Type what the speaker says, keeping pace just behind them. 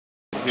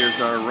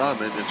Here's our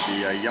ramen at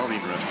the Yelling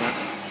restaurant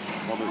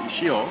called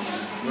Ishio.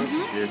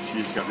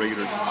 He's got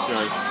regular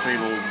plain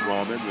old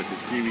ramen with the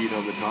seaweed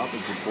on the top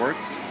and some pork.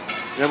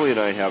 Emily and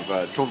I have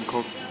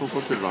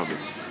tonkotsu ramen,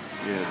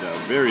 and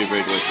very,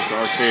 very delicious,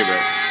 our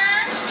favorite.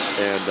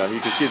 And you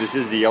can see this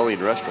is the Yelling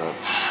restaurant.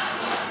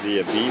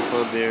 The beef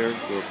on there,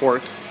 the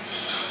pork,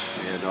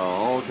 and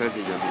all kinds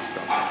of yummy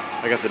stuff.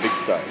 I got the big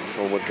size,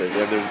 so one thing.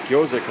 And there's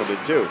gyoza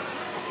coming too.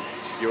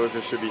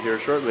 Gyoza should be here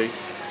shortly.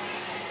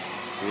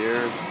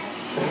 Here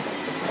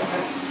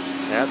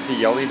at the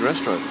Yelling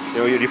restaurant.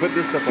 Now you put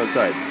this stuff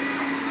outside.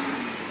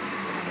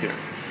 Here.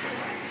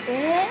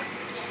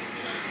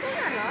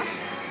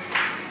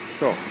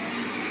 So,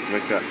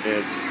 like that.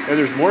 And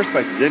there's more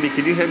spices. Emmy,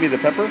 can you hand me the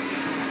pepper?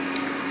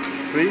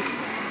 Please?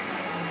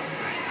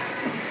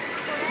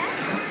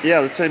 Yeah,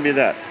 let's hand me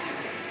that.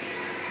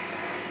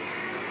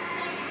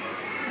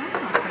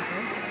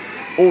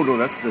 Oh no,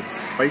 that's the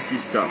spicy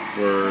stuff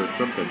or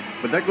something.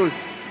 But that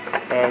goes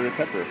the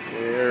pepper.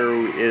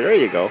 There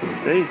you go.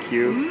 Thank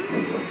you.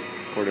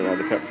 Poured it on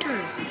the pepper.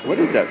 What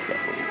is that stuff?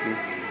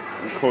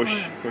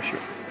 Kosher.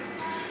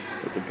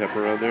 Put some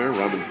pepper on there.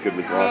 Ramen's good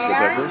with lots of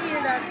pepper.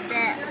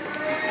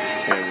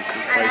 Okay, this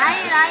is spicy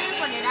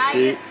stuff.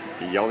 See,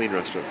 the Yelling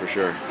restaurant for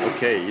sure.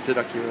 Okay,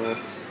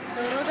 itadakimasu.